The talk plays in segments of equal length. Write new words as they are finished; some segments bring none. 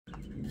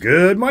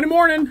Good Monday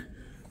morning,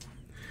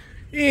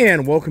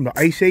 and welcome to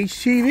Ice Age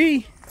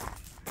TV,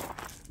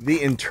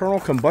 the internal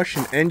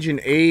combustion engine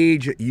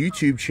age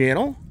YouTube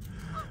channel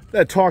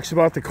that talks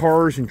about the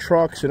cars and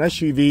trucks and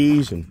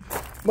SUVs and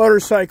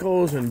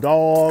motorcycles and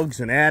dogs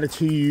and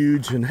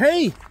attitudes. And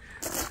hey,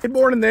 good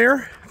morning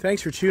there.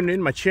 Thanks for tuning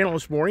in my channel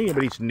this morning.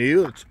 Anybody's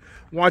new that's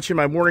watching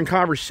my morning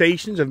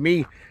conversations of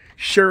me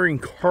sharing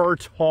car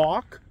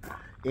talk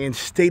and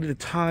state of the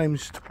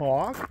times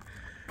talk.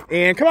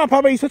 And come on,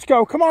 puppies, let's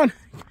go, come on.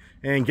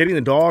 And getting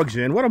the dogs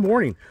in. What a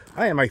morning.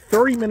 I am like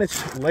 30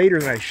 minutes later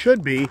than I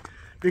should be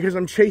because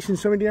I'm chasing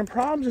so many damn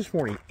problems this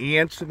morning.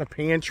 Ants in the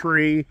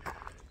pantry,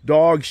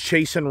 dogs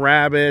chasing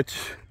rabbits,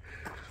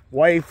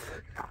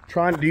 wife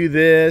trying to do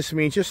this. I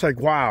mean, just like,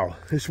 wow,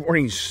 this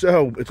morning's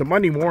it's a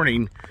Monday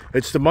morning.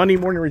 It's the Monday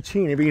morning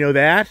routine, if you know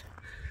that.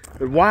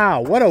 But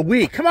wow, what a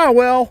week. Come on,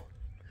 Will.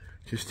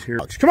 Just here.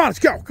 Come on, let's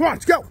go. Come on,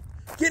 let's go.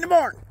 Get in the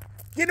barn.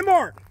 Get in the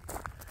barn.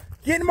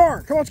 Get in the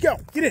barn. Come on, let's go.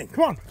 Get in.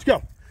 Come on, let's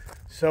go.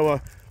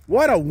 So,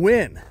 what a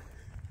win.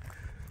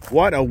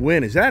 What a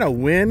win. Is that a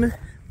win?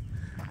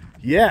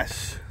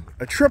 Yes,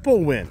 a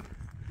triple win.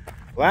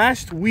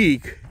 Last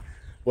week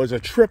was a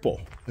triple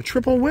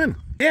win.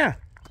 Yeah,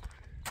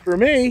 for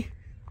me,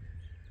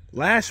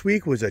 last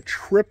week was a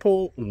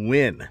triple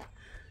win.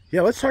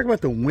 Yeah, let's talk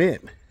about the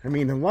win. I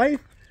mean, in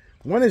life,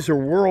 when is the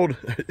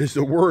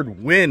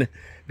word win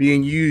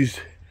being used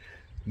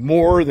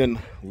more than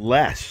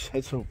less?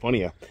 That's so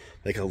funny.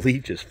 Like a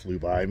leaf just flew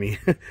by me.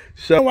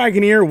 So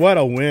Wagoneer, what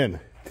a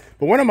win.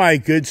 But one of my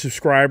good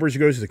subscribers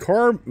who goes to the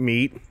car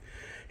meet,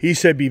 he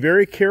said, be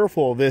very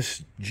careful of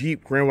this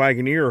Jeep Grand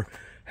Wagoneer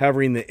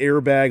having the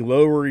airbag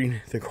lowering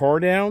the car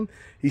down.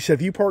 He said,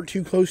 if you park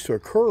too close to a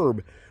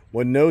curb,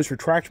 when those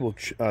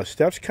retractable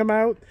steps come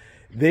out,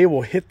 they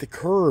will hit the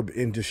curb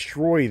and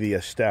destroy the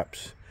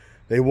steps.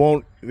 They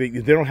don't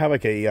have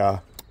like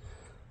a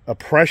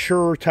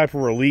pressure type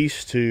of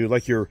release to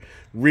like your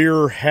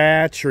rear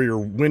hatch or your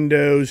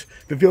windows.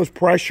 If it feels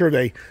pressure,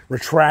 they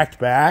retract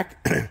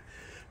back.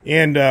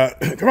 And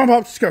come on,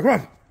 Pops, let's go, come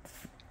on.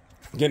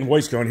 Getting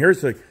voice going. Here's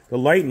the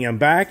Lightning. I'm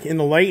back in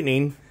the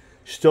Lightning,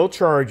 still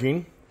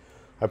charging.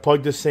 I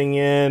plugged this thing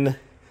in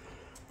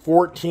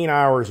 14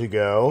 hours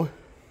ago,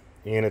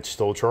 and it's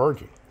still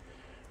charging.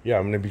 Yeah,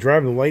 I'm going to be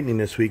driving the Lightning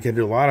this week. I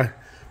do a lot of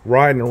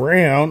riding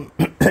around,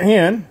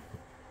 and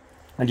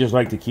I just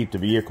like to keep the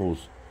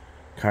vehicles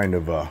kind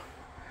of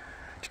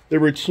the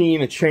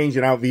routine of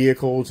changing out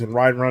vehicles and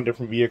riding around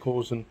different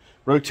vehicles and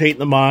rotating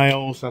the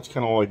miles. That's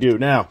kind of all I do.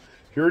 Now,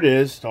 here it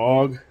is,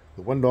 dog.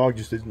 The one dog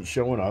just isn't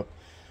showing up.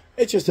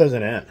 It just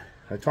doesn't end.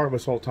 I talk about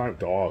this all the time,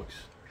 dogs.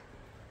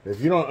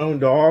 If you don't own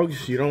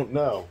dogs, you don't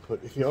know. But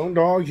if you own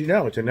dogs, you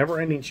know. It's a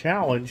never-ending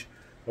challenge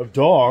of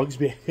dogs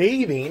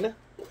behaving.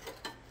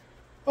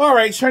 All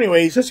right, so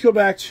anyways, let's go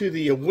back to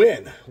the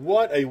win.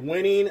 What a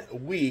winning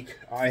week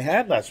I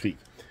had last week.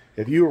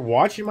 If you were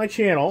watching my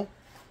channel,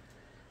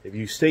 if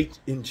you stay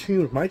in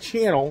tune with my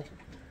channel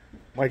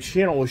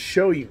will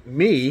show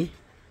me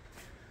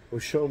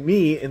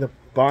in the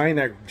buying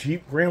that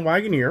Jeep Grand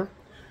Wagoneer.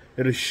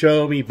 It'll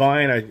show me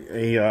buying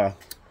a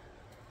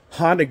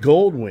Honda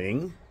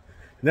Goldwing, and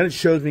then it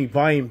shows me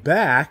buying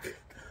back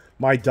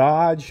my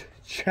Dodge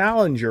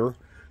Challenger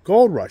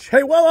Gold Rush.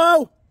 Hey,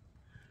 Willow!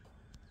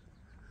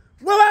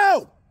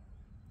 Willow!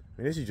 I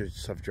mean, this is just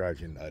stuff that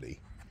drives you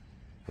nutty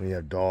when you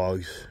have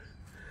dogs.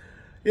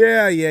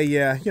 Yeah.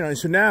 You know,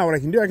 so now what I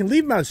can do, I can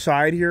leave him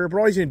outside here, but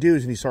all he's going to do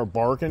is when he start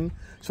barking.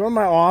 So in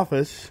my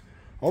office,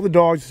 all the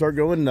dogs start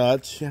going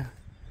nuts. Yeah.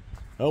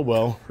 Oh,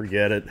 well,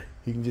 forget it.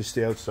 He can just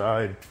stay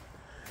outside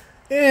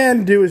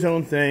and do his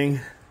own thing.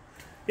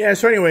 Yeah,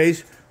 so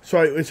anyways,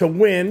 it's a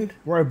win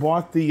where I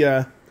bought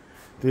the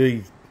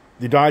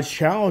Dodge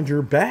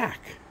Challenger back.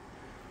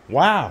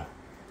 Wow.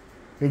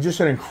 I mean, just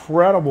an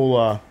incredible...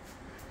 Come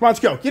on, let's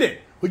go. Get in.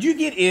 Would you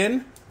get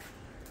in?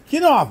 Get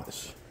in the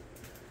office.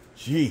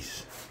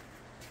 Jeez.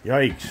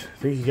 Yikes.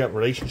 Think you got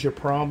relationship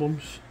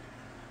problems?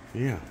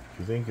 Yeah.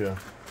 You think you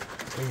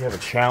have a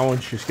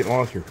challenge just getting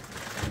along with your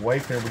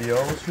wife and everybody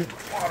else?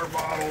 Water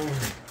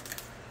bottles.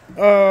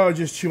 Oh,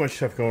 just too much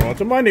stuff going on.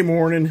 It's a Monday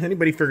morning.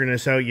 Anybody figuring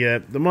this out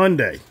yet? The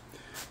Monday.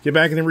 Get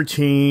back in the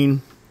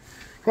routine.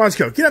 Come on, let's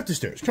go. Get up the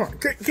stairs. Come on.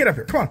 Get up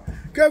here. Come on.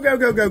 Go.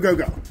 Get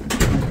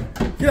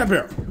up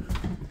here.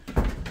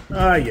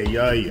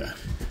 Yeah.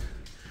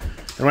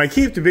 And when I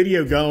keep the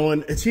video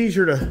going, it's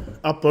easier to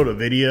upload a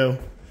video.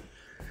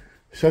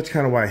 So that's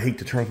kind of why I hate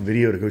to turn off the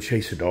video to go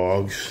chase the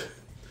dogs.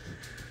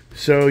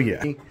 So,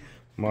 yeah.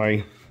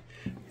 My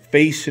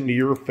face into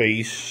your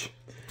face.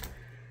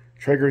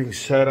 Triggering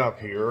set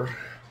up here.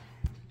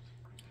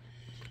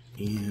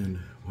 And,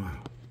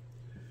 wow.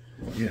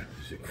 Yeah,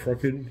 is it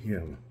crooked?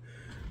 Yeah.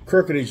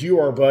 Crooked as you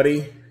are,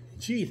 buddy.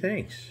 Gee,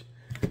 thanks.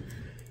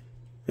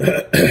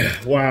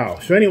 Wow.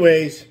 So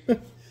anyways,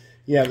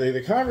 yeah,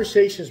 the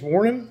conversation this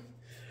morning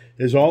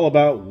is all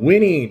about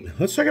winning.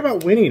 Let's talk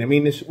about winning. I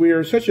mean, we are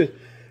in such a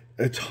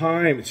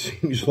time, it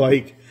seems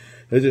like,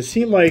 does it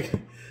seem like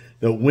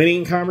the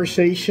winning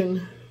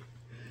conversation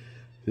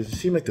Does it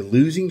seem like the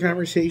losing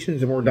conversation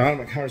is the more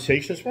dominant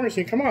conversation? This morning,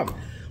 saying, come on,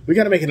 we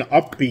got to make an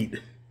upbeat,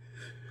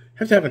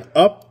 have to have an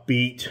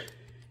upbeat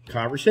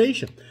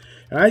conversation.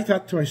 And I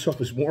thought to myself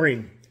this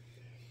morning,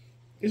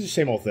 it's the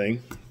same old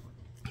thing.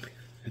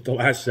 At the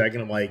last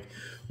second, I'm like,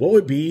 what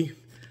would be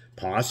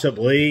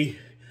possibly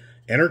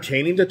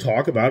entertaining to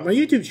talk about my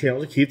YouTube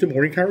channel to keep the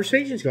morning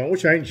conversations going,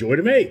 which I enjoy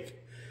to make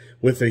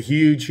with a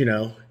huge,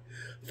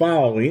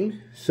 following.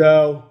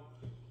 So,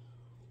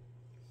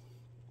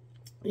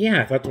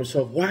 yeah, I thought to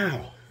myself,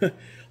 wow,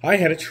 I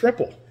had a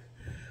triple.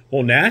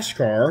 Well,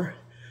 NASCAR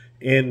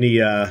and the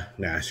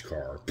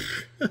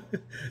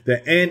the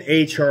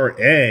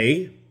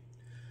NHRA,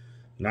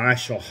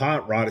 National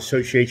Hot Rod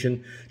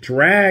Association,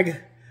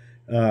 drag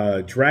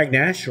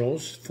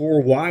nationals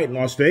 4 wide in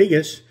Las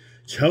Vegas.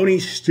 Tony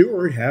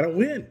Stewart had a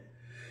win,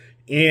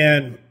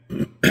 and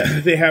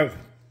they have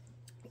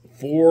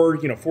four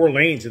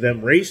lanes of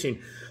them racing.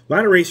 A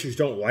lot of racers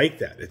don't like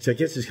that. I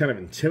guess it's kind of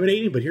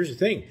intimidating. But here's the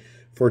thing: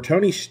 for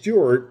Tony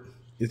Stewart,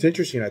 it's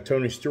interesting that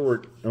Tony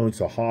Stewart owns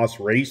the Haas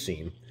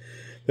Racing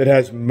that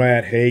has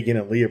Matt Hagan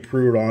and Leah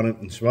Pruitt on it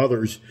and some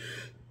others,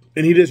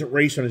 and he doesn't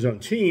race on his own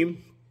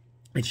team.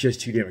 It's just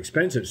too damn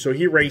expensive. So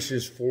he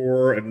races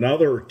for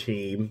another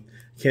team.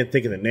 Can't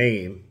think of the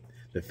name,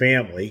 the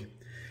family,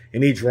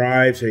 and he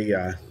drives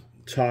a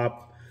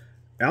top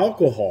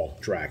alcohol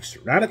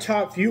dragster, not a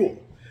top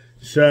fuel.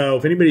 So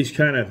if anybody's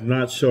kind of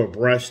not so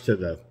abreast to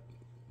the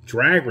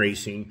drag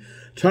racing,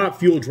 top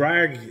fuel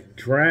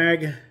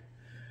dragsters,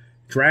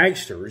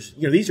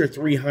 these are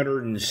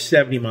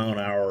 370 mile an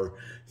hour,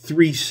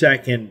 3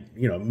 second,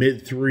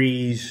 mid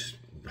threes,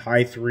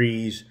 high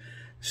threes,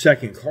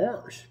 second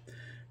cars.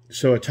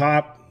 So a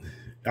top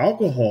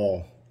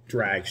alcohol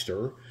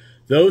dragster,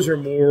 those are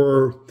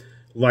more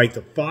like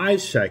the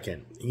 5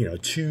 second,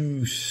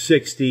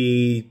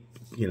 260,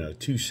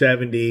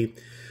 270.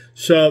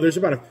 So there's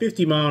about a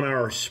 50 mile an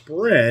hour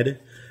spread,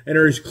 and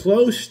there's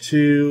close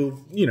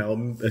to, a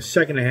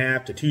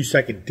 1.5 to 2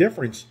 second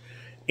difference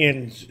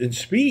in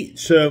speed.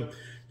 So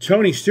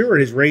Tony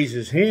Stewart has raised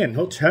his hand.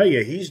 He'll tell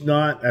you he's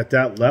not at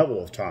that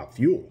level of top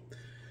fuel,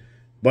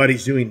 but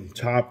he's doing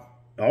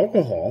top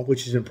alcohol,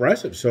 which is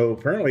impressive. So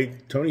apparently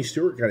Tony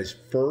Stewart got his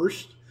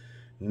first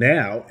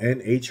now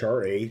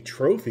NHRA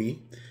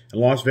trophy in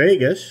Las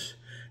Vegas.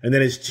 And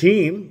then his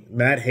team,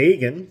 Matt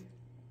Hagan,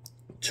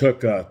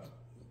 took a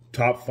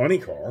top funny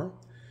car.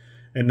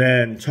 And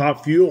then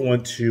top fuel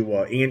went to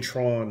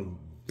Antron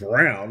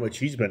Brown, which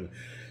he's been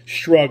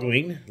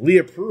struggling.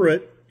 Leah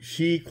Pruitt,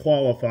 she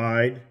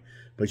qualified,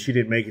 but she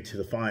didn't make it to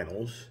the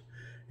finals.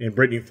 And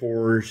Brittany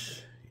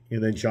Force,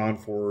 and then John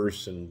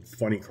Force, and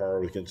funny car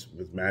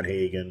with Matt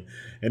Hagan.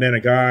 And then a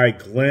guy,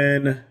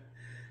 Glenn,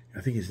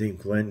 I think his name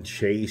Glenn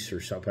Chase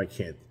or something. I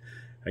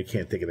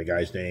can't think of the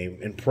guy's name.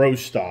 In Pro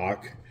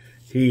Stock,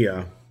 he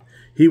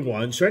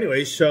won. So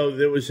anyway, so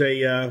there was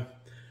it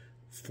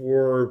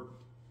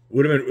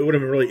would have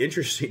been really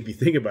interesting if you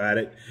think about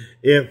it,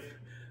 if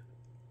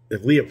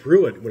Leah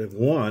Pruitt would have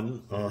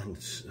won on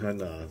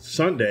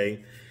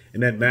Sunday,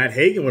 and then Matt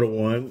Hagan would have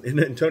won, and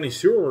then Tony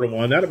Stewart would have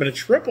won. That'd have been a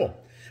triple.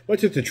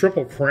 What's it, the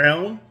Triple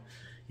Crown?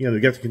 They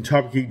got the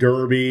Kentucky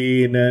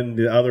Derby and then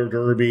the other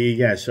Derby.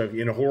 Yeah, so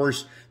in a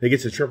horse, they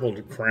get the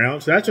Triple Crown.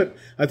 So that's what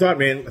I thought,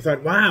 man. I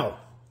thought, wow,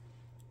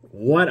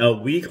 what a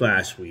week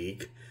last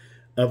week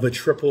of a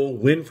triple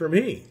win for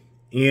me.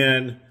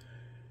 And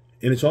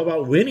it's all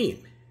about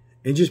winning.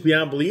 And just be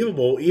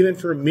unbelievable, even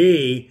for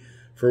me,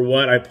 for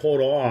what I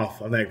pulled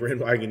off on that Grand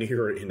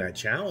Wagoneer in that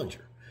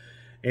Challenger.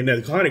 And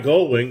the kind of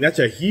gold wing, that's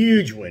a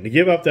huge win. To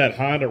give up that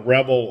Honda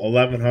Rebel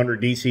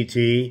 1100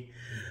 DCT,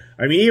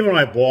 I mean, even when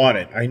I bought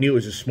it, I knew it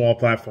was a small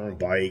platform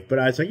bike, but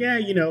I was like, yeah,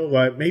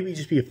 maybe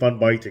just be a fun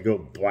bike to go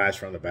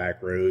blast around the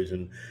back roads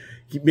and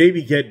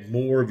maybe get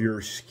more of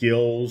your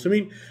skills. I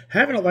mean,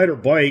 having a lighter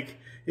bike,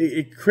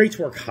 it creates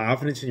more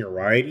confidence in your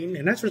riding,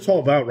 and that's what it's all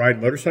about,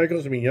 riding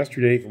motorcycles. I mean,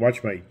 yesterday, if you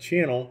watch my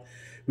channel,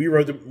 we're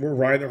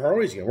riding the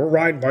Harleys again. We're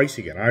riding bikes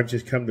again. I've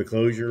just come to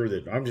closure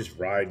that I'm just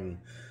riding.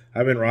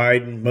 I've been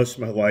riding most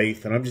of my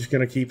life, and I'm just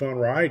going to keep on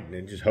riding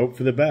and just hope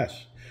for the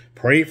best.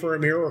 Pray for a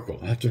miracle.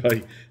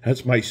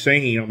 That's my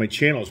saying on my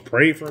channel is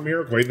pray for a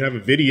miracle. I even have a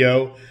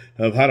video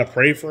of how to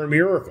pray for a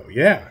miracle.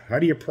 Yeah, how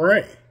do you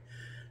pray?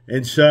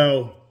 And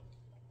so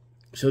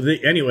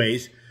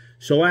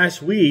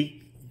last week,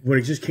 when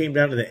it just came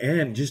down to the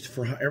end, just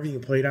for how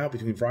everything played out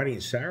between Friday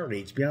and Saturday,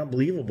 it's beyond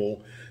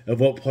believable of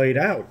what played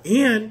out.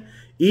 And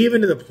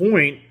even to the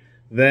point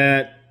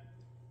that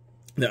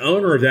the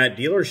owner of that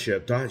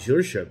dealership, Dodge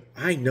dealership,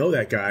 I know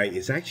that guy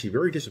is actually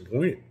very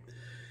disappointed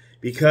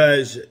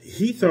because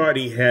he thought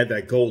he had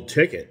that gold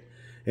ticket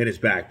in his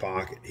back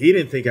pocket. He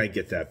didn't think I'd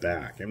get that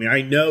back. I mean,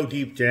 I know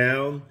deep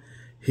down,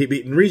 and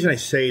the reason I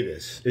say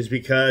this is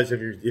because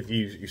if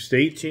you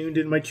stay tuned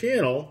in my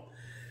channel,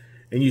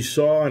 and you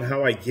saw on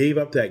how I gave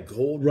up that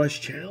Gold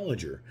Rush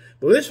Challenger.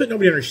 But this is what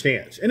nobody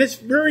understands. And it's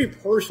very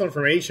personal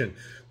information.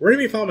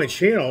 Wherever you follow my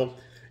channel,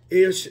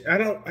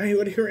 I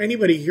would hear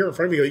anybody here in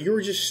front of me go, you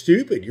were just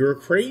stupid. You were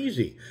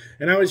crazy.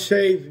 And I would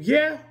say,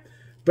 yeah,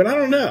 but I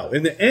don't know.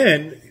 In the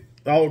end,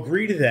 I'll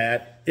agree to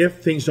that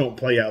if things don't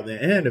play out in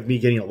the end of me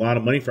getting a lot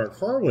of money for a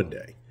car one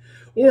day.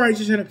 Or I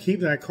just end up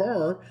keeping that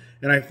car,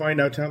 and I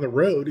find out down the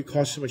road it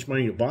costs so much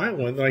money to buy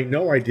one that I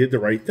know I did the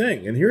right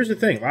thing. And here's the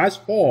thing.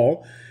 Last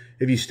fall,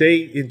 if you stay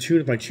in tune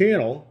with my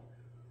channel,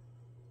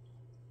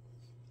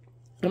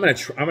 I'm gonna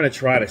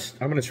try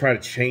to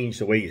change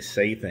the way you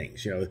say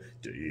things. You know,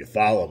 do you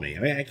follow me? I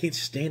mean, I can't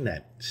stand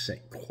that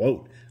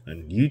quote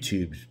on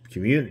YouTube's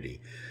community.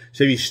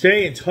 So if you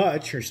stay in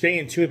touch or stay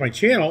in tune with my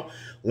channel,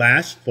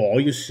 last fall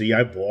you see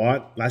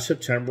last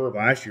September of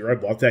last year I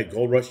bought that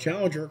Gold Rush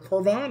Challenger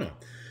Carvana.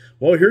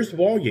 Well, here's the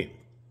ballgame.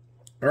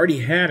 I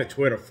already had a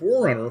Toyota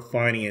 4Runner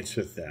financed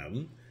with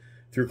them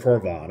through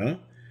Carvana,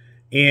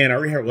 and I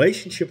already had a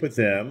relationship with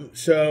them.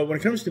 So when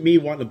it comes to me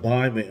wanting to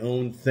buy my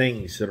own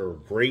things that are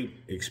great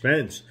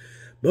expense,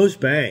 most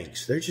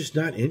banks, they're just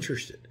not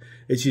interested.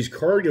 It's these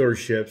car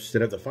dealerships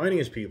that have the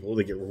finance people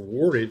that get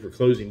rewarded for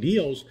closing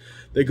deals.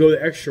 They go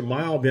the extra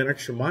mile, beyond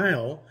extra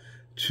mile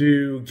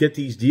to get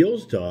these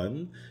deals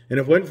done. And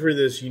if it wasn't for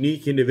this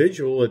unique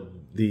individual at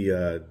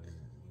the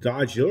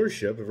Dodge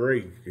dealership, a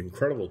very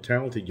incredible,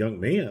 talented young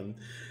man,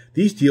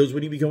 these deals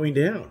wouldn't be going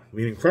down. I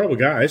mean, incredible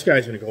guy. This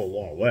guy's going to go a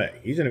long way.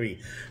 He's going to be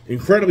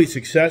incredibly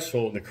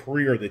successful in the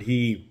career that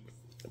he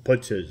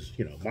puts his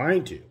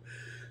mind to.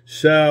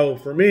 So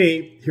for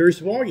me, here's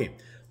the ballgame.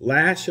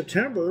 Last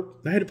September,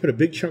 I had to put a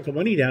big chunk of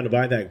money down to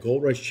buy that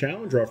Gold Rush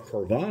Challenger off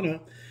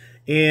Carvana,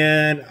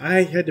 and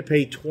I had to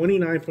pay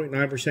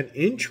 29.9%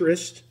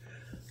 interest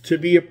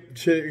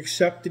to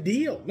accept the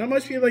deal. Now,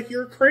 most people are like,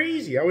 you're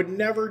crazy. I would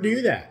never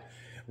do that.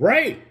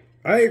 Right.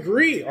 I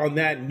agree on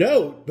that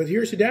note, but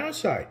here's the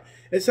downside.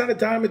 It's not a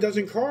dime a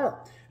dozen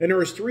car. And there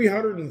was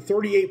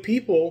 338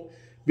 people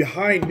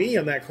behind me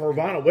on that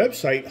Carvana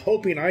website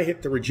hoping I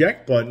hit the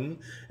reject button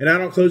and I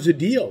don't close the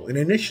deal. And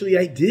initially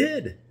I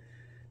did.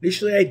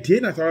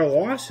 And I thought I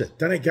lost it.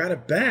 Then I got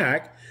it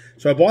back.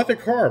 So I bought the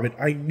car, but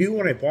I knew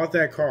when I bought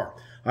that car,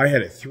 I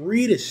had a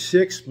 3 to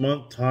 6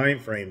 month time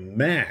frame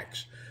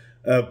max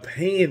of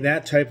paying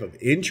that type of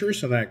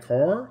interest on that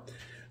car,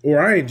 or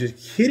I am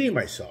just kidding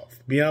myself.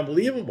 It'd be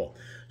unbelievable.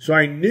 So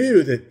I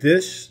knew that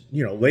this,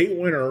 late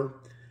winter,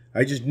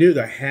 I just knew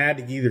that I had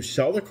to either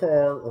sell the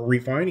car or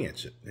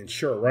refinance it. And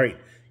sure, right.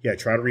 Yeah,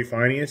 try to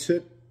refinance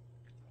it.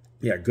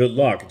 Yeah, good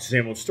luck. It's the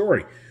same old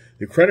story.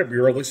 The credit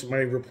bureau looks at my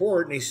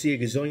report and they see a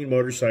gazillion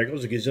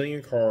motorcycles, a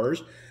gazillion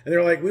cars, and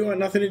they're like, we want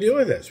nothing to do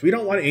with this. We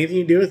don't want anything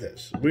to do with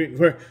this.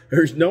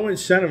 There's no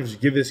incentive to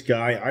give this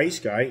guy, ICE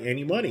guy,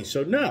 any money.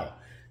 So no,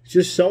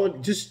 just sell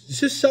it. Just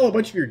sell a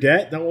bunch of your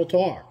debt, then we'll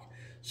talk.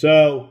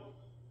 So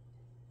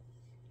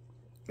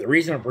the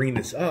reason I'm bringing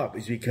this up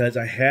is because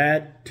I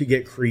had to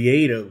get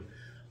creative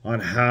on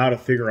how to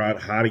figure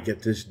out how to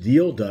get this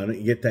deal done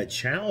and get that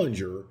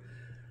Challenger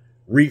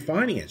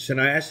refinanced. And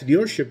I asked the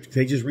dealership, can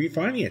they just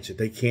refinance it?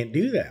 They can't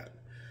do that.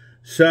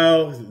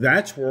 So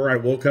that's where I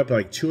woke up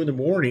like 2 in the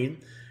morning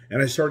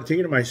and I started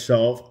thinking to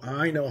myself,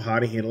 I know how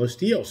to handle this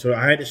deal. So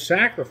I had to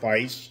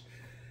sacrifice,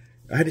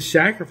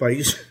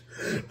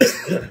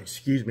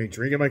 excuse me,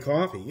 drinking my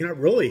coffee. I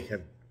really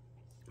have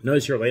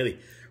noticed here lately,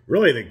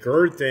 really the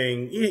GERD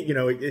thing,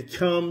 it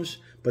comes,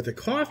 but the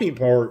coffee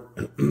part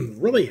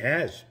really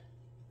has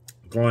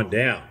gone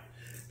down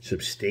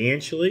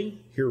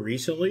substantially here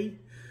recently.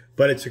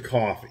 But it's a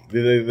coffee.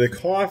 The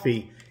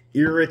coffee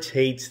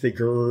irritates the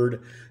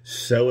GERD,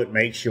 so it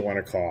makes you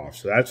want to cough.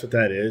 So that's what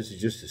that is.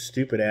 It's just a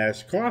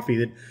stupid-ass coffee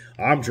that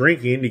I'm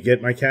drinking to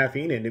get my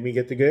caffeine into me,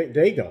 get the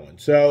day going.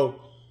 So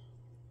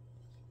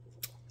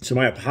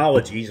my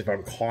apologies if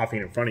I'm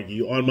coughing in front of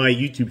you on my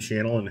YouTube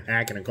channel and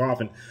hacking and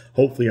coughing.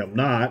 Hopefully I'm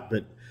not,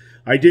 but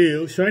I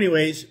do. So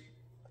anyways,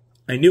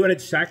 I knew I had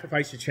to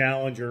sacrifice the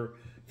Challenger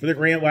for the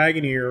Grand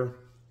Wagoneer,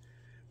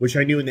 which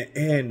I knew in the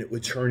end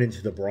would turn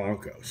into the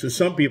Bronco. So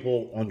some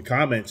people on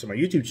comments on my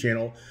YouTube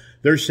channel,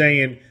 they're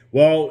saying,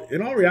 well,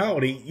 in all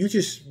reality, you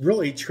just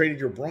really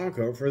traded your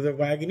Bronco for the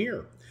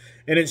Wagoneer.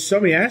 And in so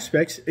many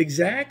aspects,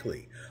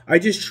 exactly. I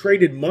just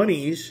traded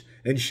monies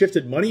and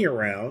shifted money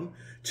around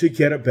to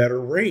get a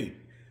better rate.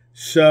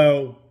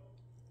 So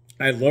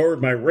I lowered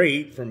my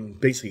rate from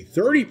basically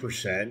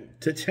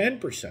 30% to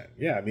 10%.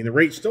 Yeah, I mean, the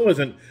rate still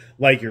isn't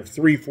like your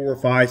 3, 4,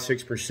 5,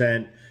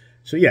 6%.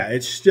 So yeah,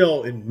 it's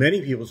still, in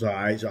many people's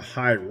eyes, a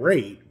high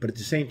rate. But at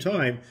the same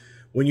time,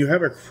 when you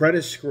have a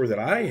credit score that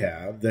I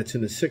have that's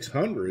in the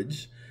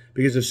 600s,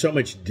 because of so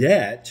much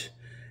debt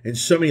and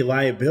so many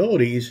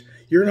liabilities,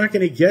 you're not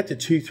going to get the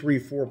 2, 3,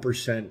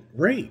 4%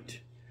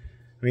 rate.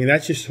 I mean,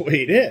 that's just the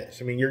way it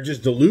is. I mean, you're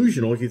just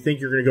delusional if you think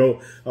you're going to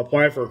go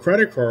apply for a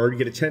credit card,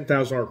 get a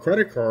 $10,000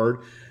 credit card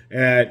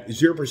at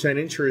 0%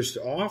 interest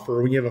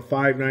offer when you have a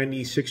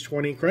 590,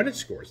 620 credit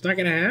score. It's not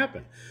going to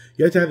happen.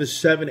 You have to have a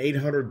 700,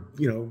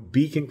 800,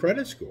 beacon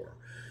credit score.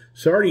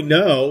 So I already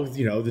know,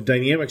 the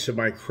dynamics of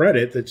my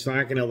credit that's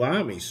not going to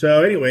allow me.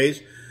 So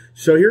anyways,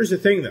 so here's the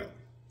thing though.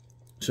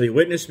 So you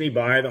witnessed me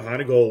buy the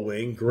Honda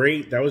Goldwing.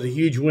 Great. That was a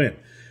huge win.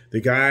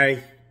 The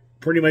guy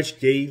pretty much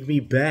gave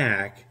me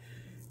back.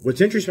 What's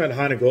interesting about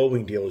the Honda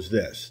Goldwing deal is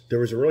this. There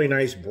was a really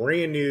nice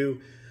brand new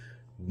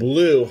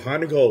blue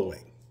Honda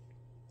Goldwing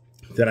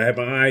that I had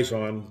my eyes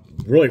on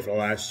really for the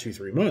last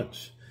 2-3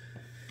 months.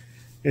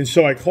 And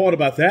so I called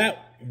about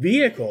that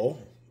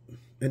vehicle,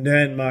 and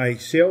then my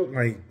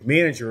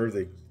manager of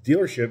the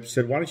dealership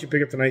said, "Why don't you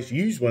pick up the nice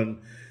used one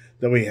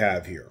that we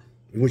have here?"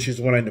 Which is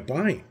the one I ended up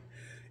buying.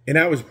 And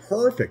that was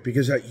perfect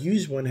because that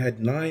used one had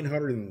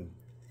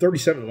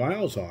 937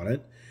 miles on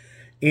it.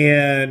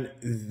 And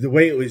the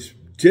way it was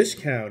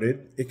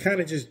discounted, it kind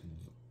of just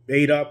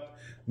ate up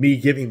me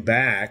giving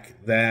back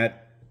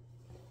that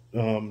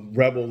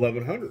Rebel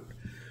 1100.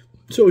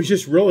 So it was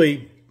just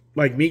really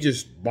like me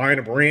just buying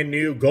a brand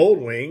new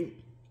Goldwing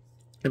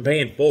and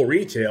paying full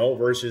retail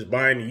versus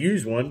buying a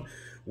used one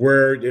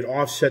where it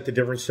offset the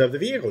difference of the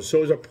vehicle. So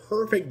it was a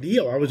perfect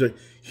deal. It was a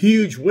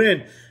huge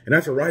win. And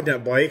after riding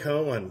that bike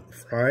home on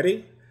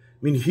Friday,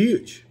 I mean,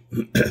 huge.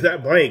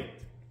 That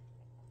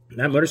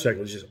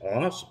motorcycle was just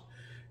awesome.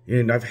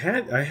 And I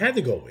had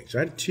the Goldwings. I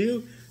had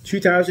two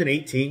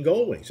 2018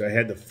 Goldwings. I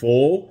had the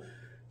full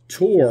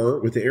Tour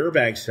with the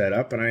airbag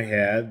setup, and I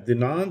had the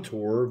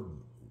non-Tour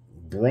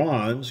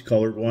bronze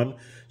colored one.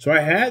 So I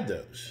had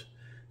those.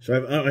 So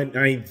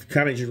I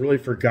kind of just really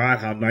forgot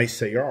how nice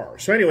they are.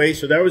 So anyway,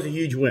 so that was a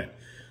huge win.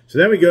 So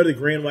then we go to the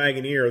Grand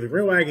Wagoneer. The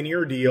Grand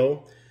Wagoneer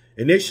deal,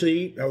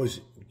 initially I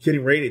was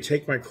getting ready to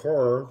take my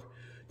car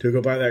to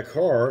go buy that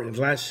car, and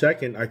last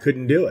second I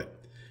couldn't do it.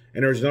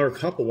 And there was another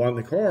couple on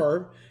the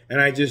car,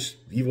 and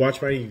you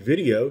watch my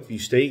video, if you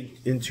stay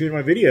in tune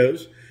with my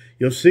videos,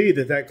 you'll see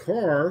that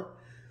car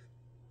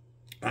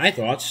I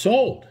thought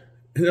sold.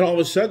 And then all of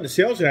a sudden the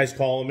sales guy's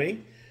calling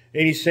me,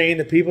 and he's saying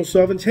that people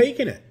still haven't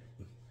taken it.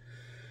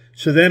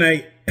 So then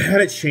I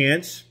had a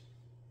chance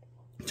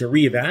to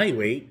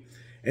reevaluate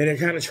and to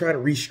kind of try to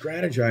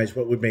re-strategize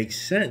what would make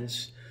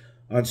sense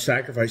on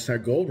sacrificing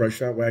that Gold Rush,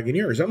 that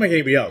Wagoneer. It's not like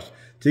anybody else.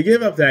 To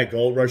give up that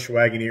Gold Rush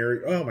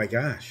Wagoneer, oh my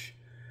gosh.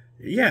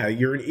 Yeah,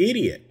 you're an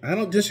idiot. I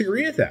don't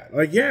disagree with that.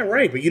 Like, yeah,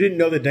 right, but you didn't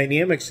know the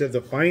dynamics of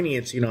the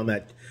financing on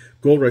that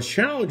Gold Rush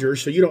Challenger,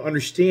 so you don't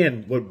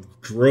understand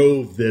what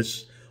drove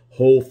this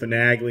whole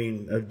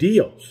finagling of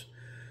deals.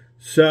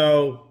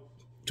 So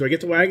I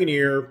get the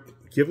Wagoneer,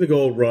 give the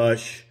Gold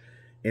Rush,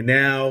 and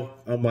now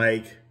I'm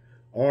like,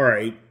 all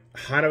right,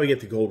 how do I get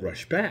the Gold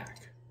Rush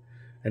back?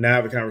 And now I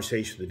have a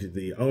conversation with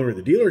the owner of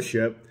the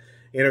dealership,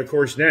 and of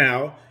course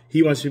now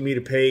he wants me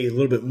to pay a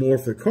little bit more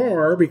for the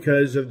car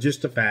because of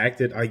just the fact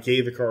that I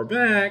gave the car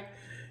back,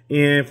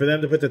 and for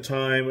them to put the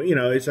time,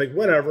 it's like,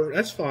 whatever,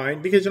 that's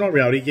fine, because in all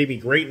reality, he gave me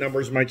great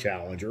numbers in my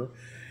Challenger,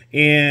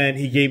 and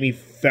he gave me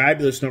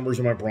fabulous numbers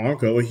in my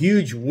Bronco, a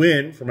huge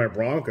win for my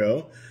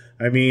Bronco.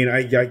 I mean,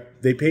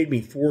 they paid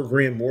me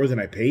 $4,000 more than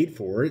I paid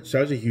for it, so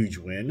that was a huge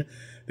win.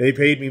 They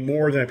paid me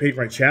more than I paid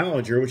for my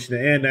Challenger, which in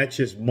the end, that's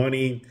just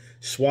money,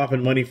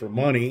 swapping money for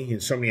money in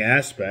so many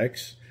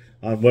aspects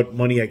on what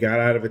money I got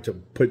out of it to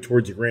put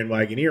towards the Grand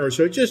Wagoneer.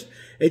 So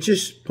it's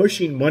just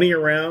pushing money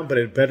around, but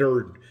at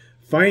better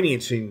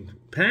financing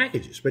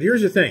packages. But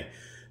here's the thing.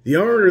 The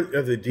owner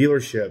of the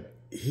dealership,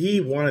 he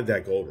wanted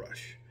that Gold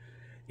Rush.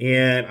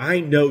 And I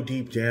know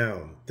deep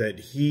down that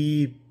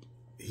he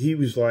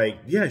was like,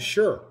 yeah,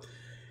 sure,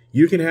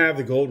 you can have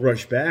the Gold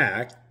Rush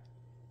back.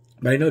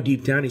 But I know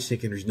deep down he's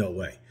thinking there's no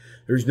way.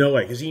 There's no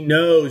way. Because he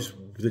knows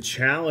the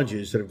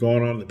challenges that have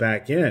gone on the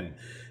back end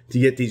to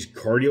get these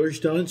car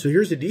dealers done. So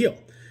here's the deal.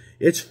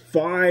 It's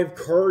 5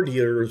 car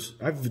dealers.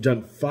 I've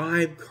done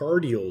 5 car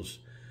deals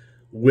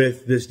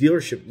with this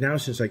dealership now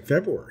since like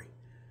February.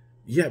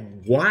 Yeah,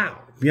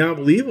 wow. Beyond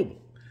unbelievable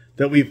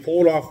that we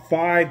pulled off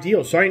 5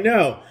 deals. So I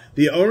know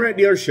the owner at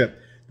dealership,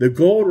 the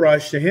Gold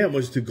Rush to him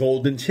was the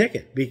golden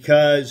ticket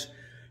because,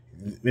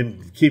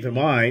 and keep in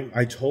mind,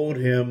 I told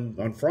him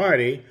on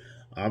Friday,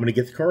 I'm going to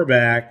get the car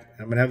back.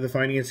 I'm going to have the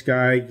finance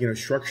guy,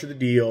 structure the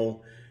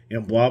deal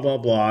and blah, blah,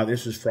 blah.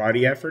 This is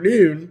Friday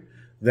afternoon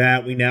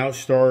that we now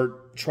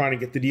start trying to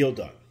get the deal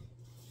done.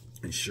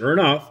 And sure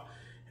enough,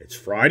 it's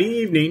Friday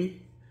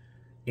evening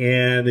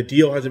and the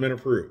deal hasn't been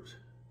approved.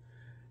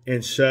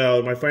 And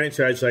so my finance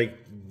guy's like,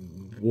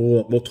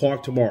 we'll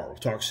talk tomorrow. We'll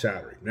talk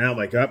Saturday. Now I'm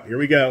like, here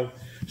we go.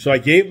 So I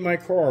gave him my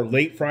car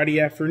late Friday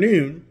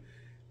afternoon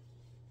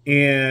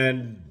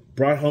and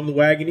brought home the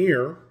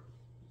Wagoneer.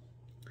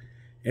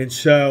 And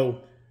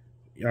so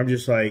I'm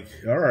just like,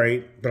 all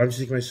right, but I'm just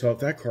thinking to myself,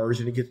 that car's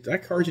gonna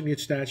get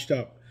snatched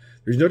up.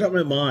 There's no doubt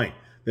in my mind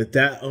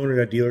that owner of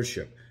that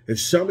dealership, if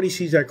somebody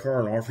sees that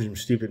car and offers him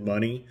stupid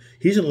money,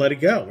 he's gonna let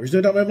it go. There's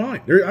no doubt in my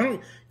mind.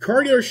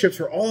 Car dealerships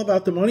are all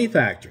about the money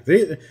factor.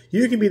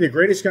 You can be the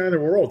greatest guy in the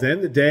world. At the end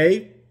of the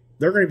day,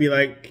 they're gonna be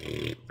like,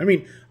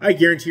 I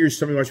guarantee you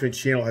somebody watching my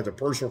channel has a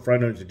personal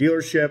friend who owns a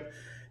dealership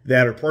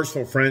that are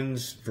personal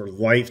friends for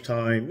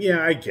lifetime.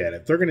 Yeah, I get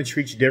it. They're going to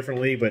treat you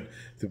differently, but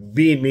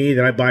being me,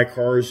 that I buy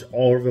cars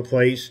all over the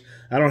place,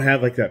 I don't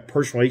have like that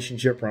personal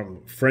relationship where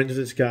I'm friends with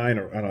this guy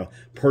on a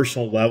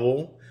personal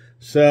level.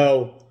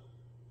 So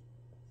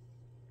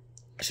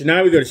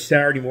now we go to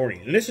Saturday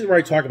morning, and this is where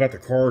I talk about the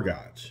car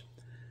gods.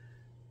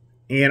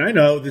 And I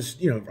know this,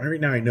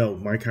 right now I know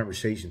my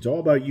conversation's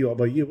all about you, all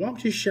about you. Well, I'm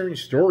just sharing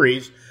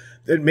stories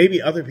that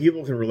maybe other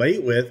people can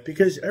relate with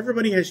because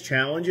everybody has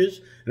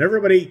challenges and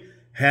everybody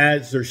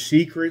has their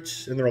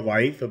secrets in their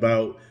life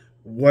about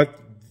what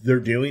they're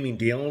doing and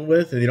dealing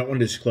with, and they don't want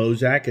to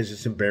disclose that because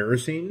it's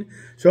embarrassing.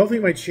 So hopefully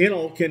my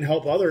channel can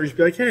help others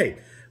be like, hey,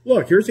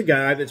 look, here's a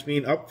guy that's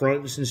being upfront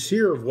and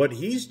sincere of what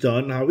he's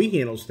done, how he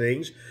handles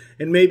things,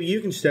 and maybe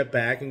you can step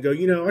back and go,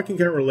 you know, I can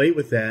kind of relate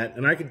with that,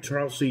 and I can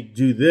obviously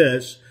do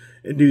this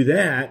and do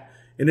that,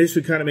 and this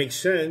would kind of make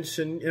sense,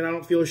 and I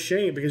don't feel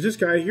ashamed because this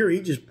guy here,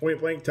 he just point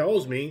blank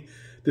tells me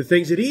the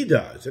things that he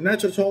does, and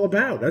that's what it's all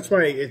about. That's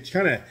why it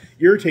kind of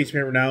irritates me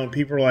every now when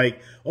people are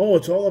like, oh,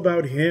 it's all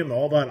about him,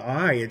 all about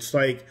I. It's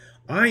like,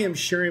 I am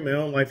sharing my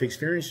own life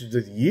experiences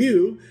with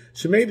you,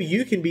 so maybe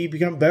you can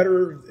become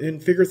better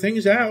and figure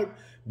things out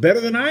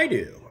better than I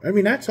do. I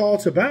mean, that's all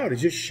it's about,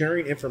 is just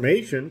sharing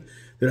information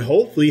that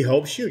hopefully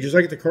helps you. Just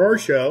like at the car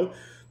show,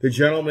 the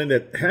gentleman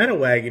that had a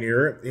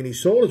Wagoneer, and he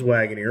sold his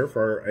Wagoneer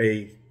for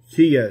a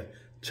Kia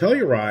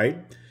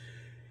Telluride.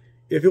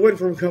 If it wasn't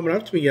for him coming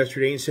up to me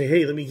yesterday and say,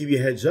 hey, let me give you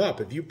a heads up.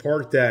 If you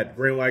park that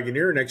Grand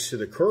Wagoneer next to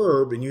the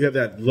curb and you have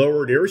that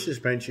lowered air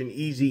suspension,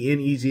 easy in,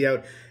 easy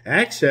out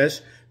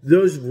access,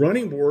 those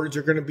running boards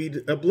are going to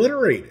be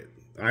obliterated.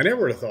 I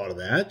never would have thought of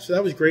that, so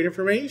that was great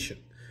information.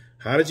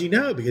 How does he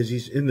know? Because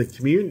he's in the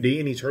community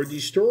and he's heard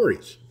these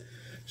stories.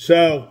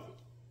 So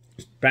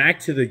back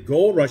to the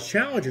Gold Rush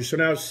Challenger. So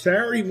now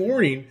Saturday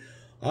morning,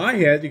 I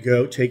had to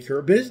go take care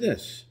of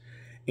business.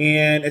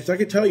 And it's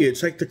like I tell you,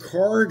 it's like the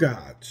car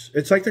gods.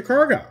 It's like the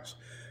car gods.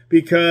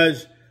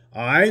 Because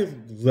I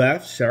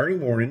left Saturday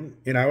morning,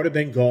 and I would have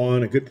been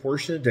gone a good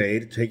portion of the day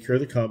to take care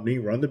of the company,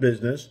 run the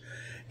business.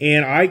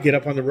 And I get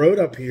up on the road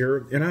up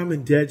here, and I'm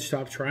in dead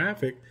stop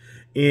traffic,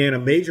 and a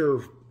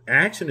major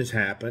accident has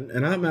happened,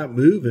 and I'm not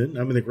moving.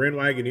 I'm in the Grand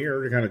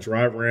Wagoneer to kind of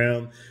drive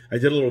around. I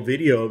did a little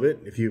video of it,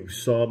 if you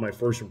saw my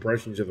first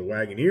impressions of the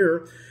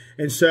Wagoneer.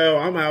 And so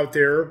I'm out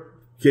there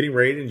getting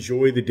ready to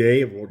enjoy the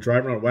day of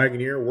driving on a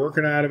Wagoneer,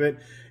 working out of it,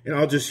 and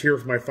I'll just hear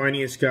from my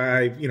finance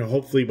guy, you know,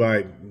 hopefully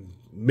by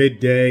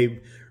midday,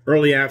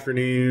 early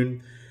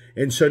afternoon.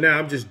 And so now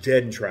I'm just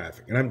dead in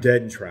traffic, and I'm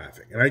dead in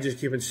traffic. And I just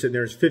keep it sitting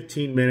there. It's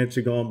 15 minutes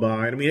have gone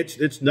by. I mean,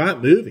 it's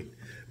not moving.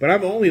 But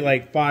I'm only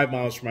like 5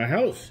 miles from my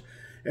house.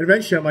 And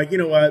eventually I'm like, you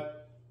know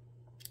what?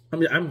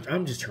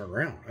 I'm just turning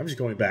around. I'm just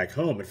going back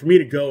home. And for me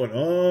to go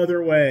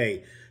another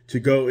way to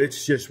go,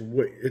 it's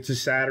a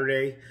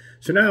Saturday.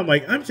 So now I'm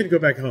like, I'm just going to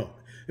go back home.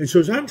 And so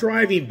as I'm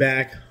driving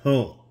back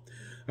home,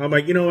 I'm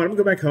like, you know what? I'm going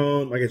to go back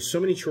home. I got so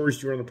many chores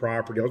to do on the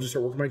property. I'll just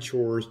start working my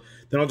chores.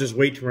 Then I'll just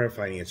wait for my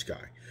finance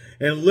guy.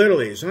 And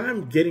literally, as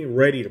I'm getting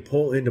ready to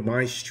pull into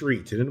my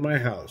street and into my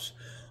house,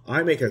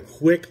 I make a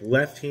quick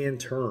left-hand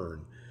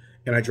turn,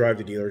 and I drive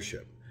to the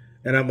dealership.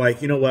 And I'm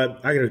like, you know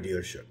what? I got to go to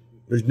dealership.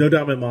 There's no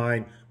doubt in my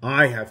mind.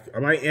 I have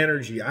my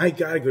energy. I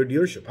got to go to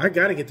dealership. I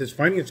got to get this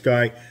finance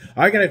guy.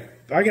 I got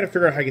to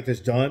figure out how to get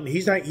this done.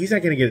 He's not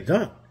going to get it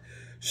done.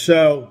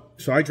 So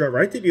I drive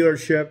right to the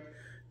dealership.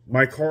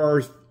 My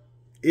car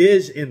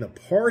is in the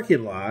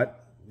parking lot,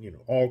 you know,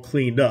 all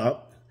cleaned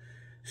up,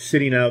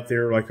 sitting out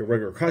there like a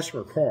regular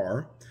customer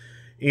car.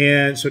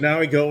 And so now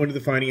I go into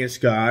the finance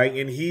guy,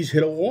 and he's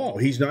hit a wall.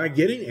 He's not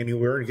getting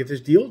anywhere and get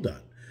this deal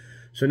done.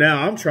 So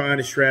now I'm trying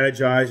to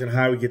strategize on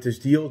how we get this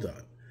deal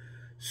done.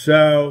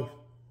 So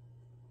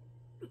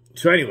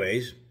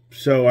anyways,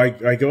 so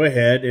I go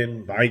ahead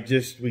and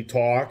we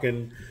talk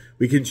and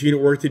we continue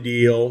to work the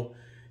deal.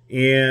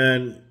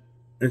 And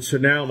so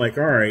now I'm like,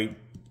 all right,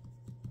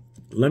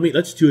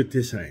 let's do it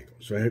this angle.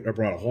 So I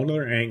brought a whole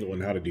other angle on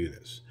how to do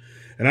this.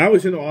 And I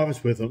was in the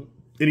office with him,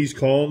 and he's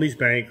calling these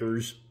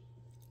bankers.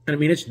 And I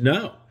mean, it's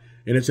no.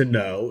 And it's a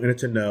no, and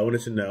it's a no, and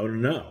it's a no, and a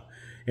no.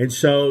 And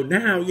so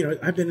now, you know,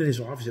 I've been in his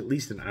office at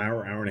least an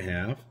hour, hour and a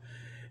half.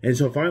 And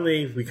so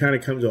finally, we kind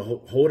of come to a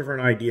whole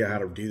different idea how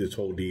to do this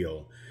whole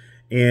deal.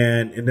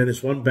 And then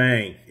this one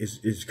bank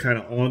is kind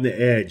of on the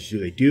edge. Do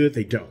they do it?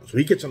 They don't. So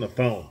he gets on the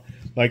phone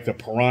like the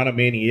piranha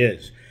man he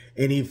is.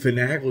 And he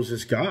finagles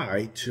this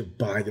guy to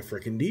buy the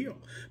freaking deal.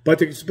 But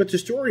the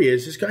story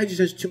is, this guy just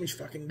has too much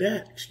fucking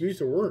debt. Excuse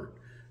the word.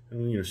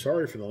 And, you know,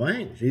 sorry for the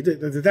language.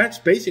 That's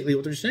basically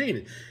what they're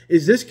saying.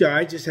 Is this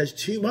guy just has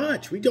too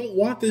much. We don't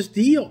want this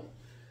deal.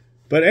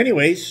 But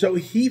anyway, so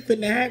he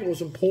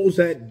finagles and pulls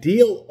that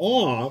deal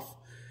off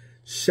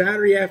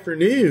Saturday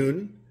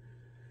afternoon.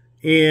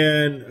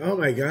 And, oh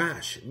my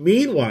gosh.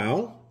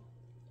 Meanwhile,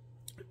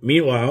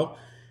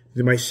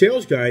 my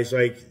sales guy's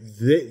like,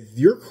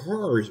 your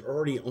car is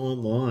already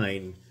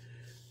online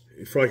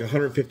for like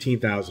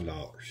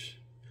 $115,000.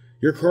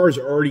 Your car's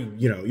already,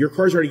 your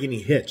car's already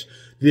getting hits.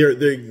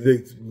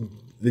 The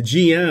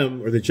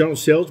GM or the general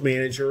sales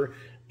manager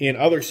and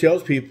other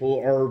salespeople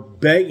are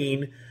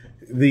begging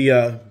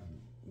the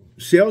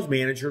sales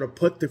manager to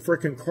put the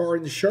freaking car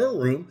in the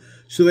showroom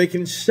so they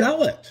can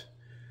sell it.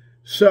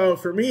 So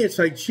for me, it's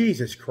like,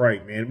 Jesus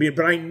Christ, man.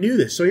 But I knew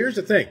this. So here's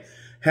the thing.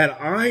 Had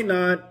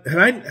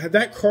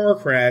that car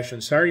crash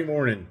on Saturday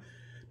morning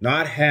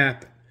not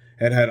happened,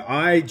 and had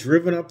I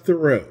driven up the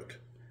road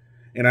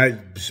and I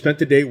spent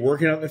the day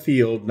working out in the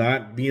field,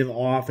 not being in the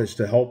office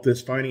to help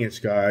this finance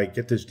guy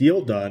get this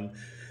deal done,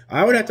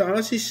 I would have to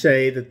honestly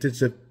say that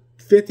it's a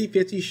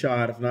 50-50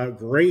 shot, if not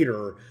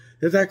greater,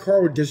 that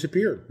car would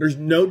disappear. There's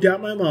no doubt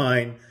in my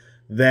mind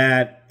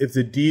that if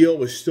the deal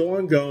was still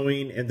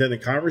ongoing and then the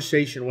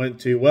conversation went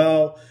to,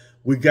 well,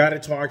 we got to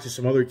talk to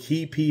some other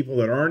key people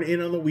that aren't in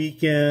on the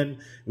weekend.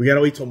 We got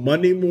to wait till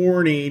Monday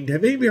morning.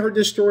 Have any of you heard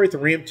this story at the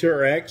Ram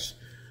TRX?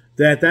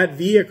 That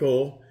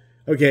vehicle,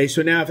 okay,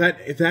 so now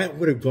if that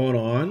would have gone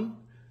on,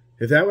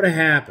 if that would have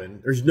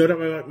happened, there's no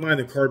doubt in my mind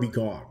the car would be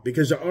gone.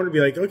 Because I want to be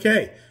like,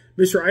 okay,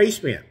 Mr.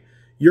 Iceman,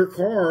 your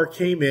car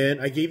came in,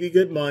 I gave you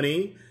good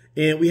money,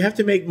 and we have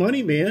to make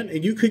money, man,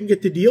 and you couldn't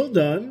get the deal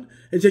done.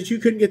 And since you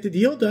couldn't get the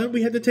deal done,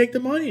 we had to take the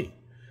money.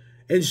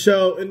 And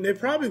so, and it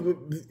probably,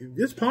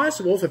 it's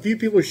possible if a few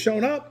people had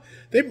shown up,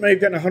 they may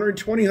have gotten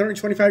 120,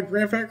 125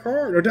 grand for that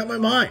car. No doubt in my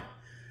mind.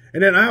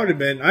 And then I would have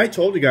been, I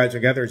told you guys I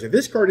got there, I said,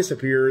 this car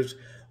disappears.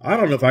 I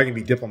don't know if I can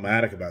be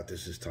diplomatic about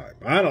this time.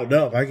 I don't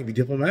know if I can be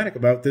diplomatic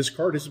about this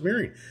car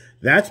disappearing.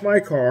 That's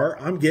my car.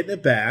 I'm getting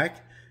it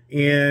back,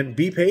 and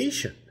be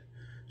patient.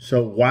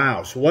 So,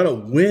 wow. So what a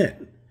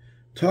win.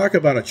 Talk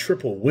about a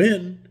triple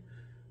win.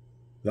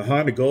 The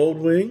Honda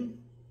Goldwing,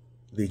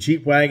 the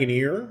Jeep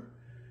Wagoneer,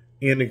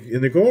 and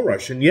the Gold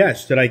Rush. And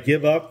yes, did I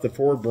give up the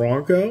Ford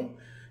Bronco?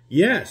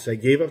 Yes, I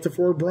gave up the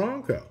Ford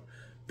Bronco.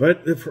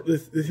 But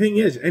the thing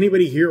is,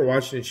 anybody here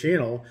watching the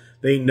channel,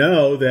 they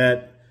know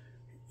that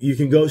you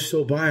can go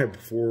still buy a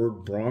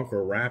Ford Bronco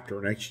or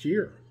Raptor next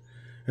year.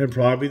 And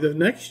probably the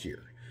next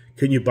year.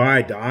 Can you buy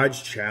a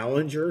Dodge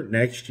Challenger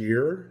next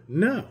year?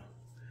 No.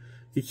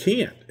 You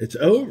can't. It's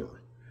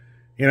over.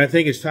 And I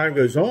think as time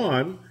goes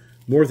on,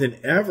 more than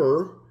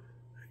ever,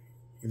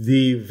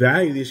 the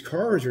value of these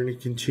cars are going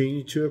to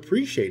continue to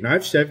appreciate. And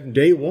I've said from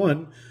day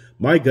one,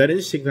 my gut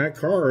instinct that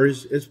car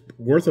is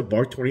worth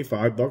 $125,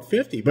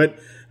 $150. But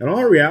in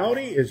all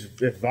reality, is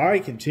if I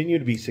continue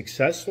to be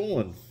successful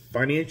and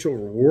financial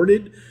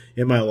rewarded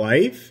in my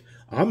life,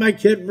 I'm not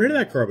getting rid of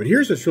that car. But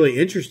here's what's really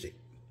interesting.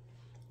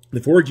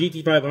 The Ford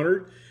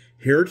GT500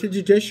 Heritage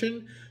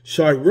Edition.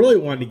 So I really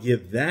wanted to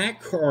give that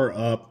car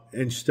up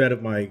instead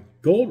of my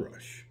Gold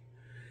Rush.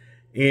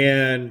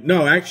 And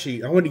no,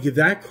 actually, I wanted to give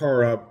that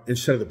car up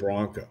instead of the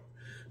Bronco.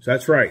 So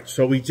that's right.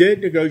 So we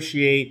did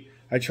negotiate.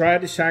 I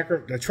tried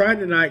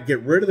to not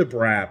get rid of the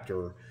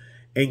Raptor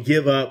and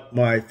give up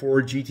my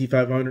Ford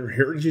GT500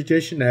 Heritage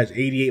Edition that has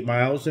 88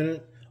 miles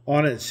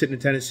on it. It's sitting in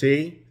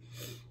Tennessee.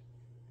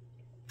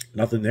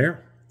 Nothing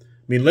there. I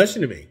mean,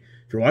 listen to me.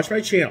 If you're watching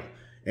my channel,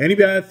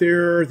 anybody out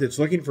there that's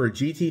looking for a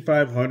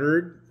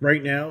GT500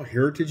 right now,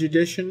 Heritage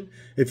Edition,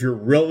 if you're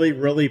really,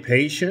 really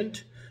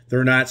patient,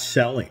 they're not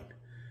selling.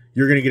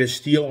 You're going to get a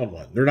steal on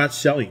one. They're not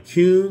selling.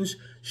 Kuhn's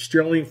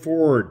Sterling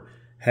Ford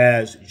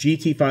has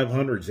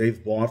GT500s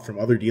they've bought from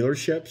other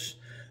dealerships.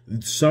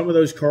 Some of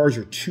those cars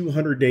are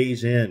 200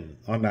 days in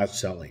on not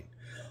selling.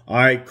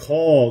 I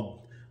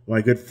called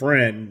my good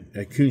friend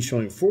at Kuhn's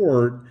Sterling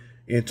Ford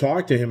and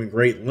talked to him in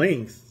great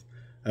length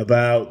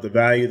about the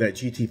value of that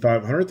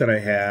GT500 that I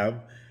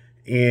have.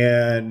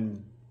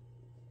 And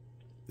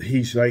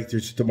he's like,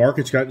 the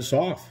market's gotten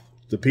soft.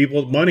 The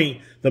people with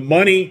money, the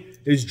money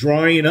is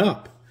drying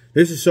up.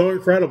 This is so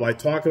incredible. I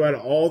talk about it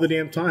all the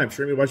damn time.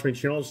 Sure, you watch my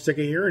channel, I'm sick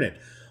of hearing it.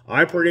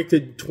 I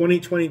predicted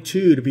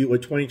 2022 to be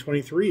what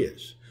 2023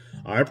 is.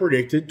 I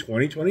predicted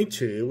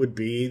 2022 would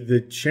be the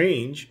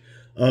change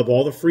of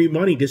all the free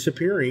money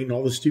disappearing,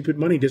 all the stupid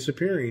money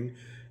disappearing.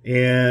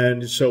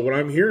 And so what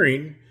I'm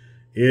hearing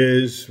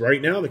is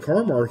right now the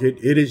car market,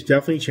 it is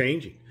definitely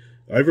changing.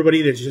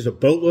 Everybody that's just a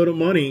boatload of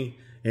money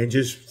and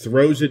just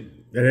throws it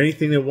at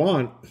anything they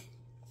want,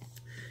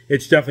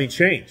 it's definitely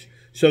changed.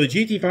 So the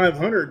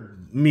GT500,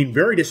 I mean,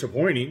 very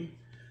disappointing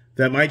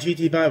that my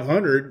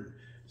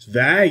GT500's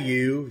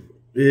value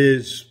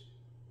isn't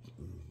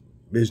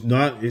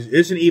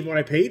even what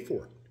I paid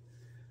for it.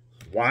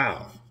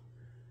 Wow.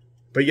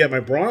 But yet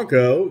my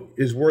Bronco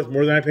is worth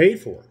more than I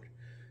paid for it.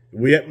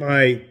 Yet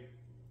my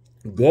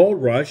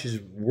Gold Rush is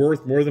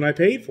worth more than I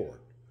paid for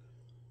it.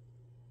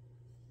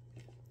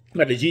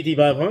 But the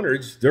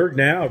GT500s, they're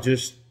now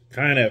just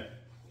kind of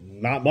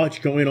not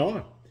much going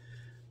on.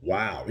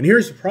 Wow. And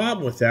here's the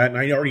problem with that, and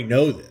I already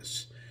know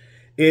this,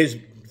 is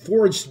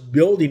Ford's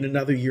building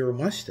another year of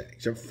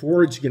Mustangs. And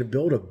Ford's going to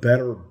build a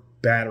better,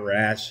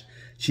 badder-ass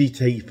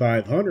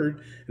GT500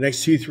 the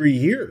next 2-3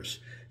 years.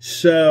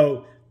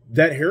 So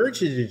that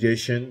Heritage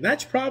Edition,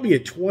 that's probably a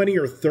 20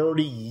 or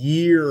 30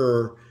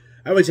 year,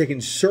 I would say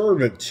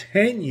conservative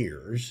 10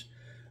 years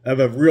of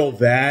a real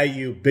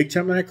value big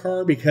time in that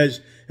car,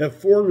 because if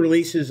Ford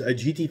releases a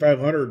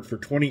GT500 for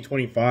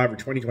 2025 or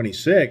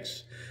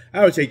 2026,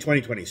 I would say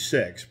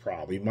 2026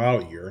 probably,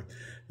 model year,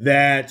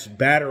 that's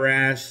badder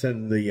ass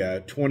than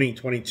the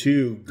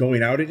 2022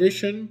 going out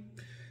edition,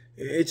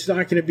 it's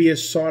not going to be a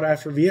sought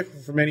after vehicle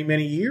for many,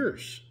 many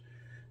years.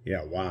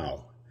 Yeah,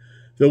 wow.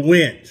 The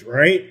wins,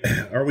 right?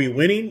 Are we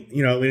winning?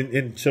 You know,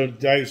 and so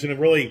I was going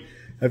to really,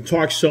 I've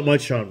talked so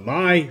much on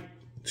my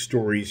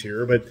stories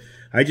here, but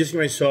I just ask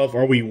myself,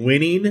 are we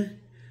winning?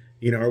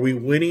 You know, are we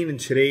winning in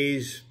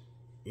today's,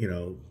 you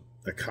know,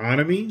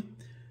 economy?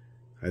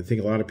 I think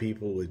a lot of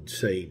people would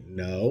say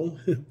no.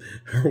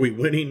 Are we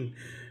winning?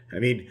 I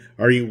mean,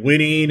 are you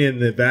winning in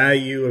the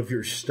value of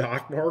your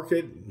stock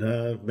market?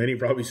 Many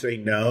probably say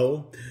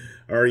no.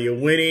 Are you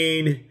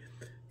winning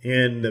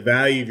in the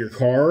value of your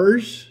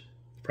cars,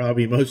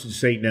 probably most would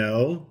say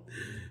no,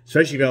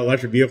 especially if you got an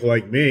electric vehicle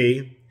like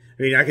me.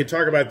 I mean, I could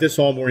talk about this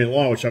all morning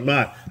long, which I'm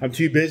not. I'm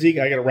too busy.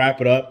 I got to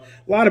wrap it up.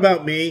 A lot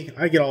about me.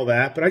 I get all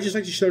that. But I just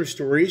like to share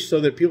stories so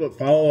that people that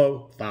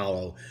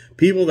follow,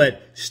 people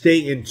that stay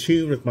in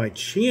tune with my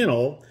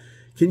channel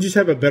can just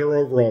have a better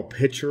overall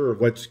picture of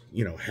what's,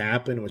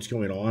 happened, what's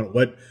going on,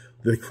 what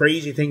the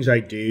crazy things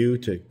I do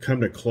to come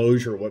to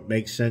closure, what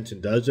makes sense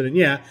and doesn't. And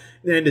yeah,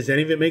 then does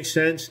any of it make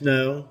sense?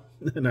 No,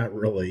 not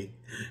really.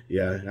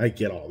 Yeah, I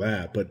get all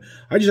that. But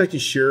I just like to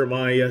share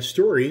my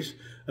stories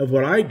of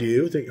what I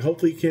do that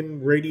hopefully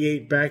can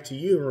radiate back to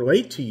you and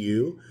relate to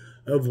you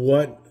of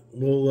what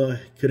will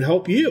could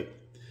help you,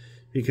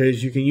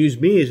 because you can use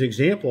me as an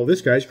example of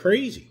this guy's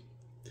crazy.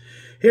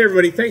 Hey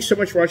everybody, thanks so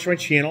much for watching my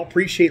channel.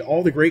 Appreciate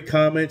all the great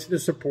comments and the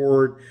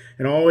support,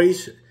 and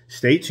always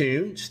stay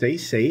tuned, stay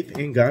safe,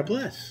 and God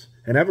bless,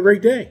 and have a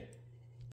great day.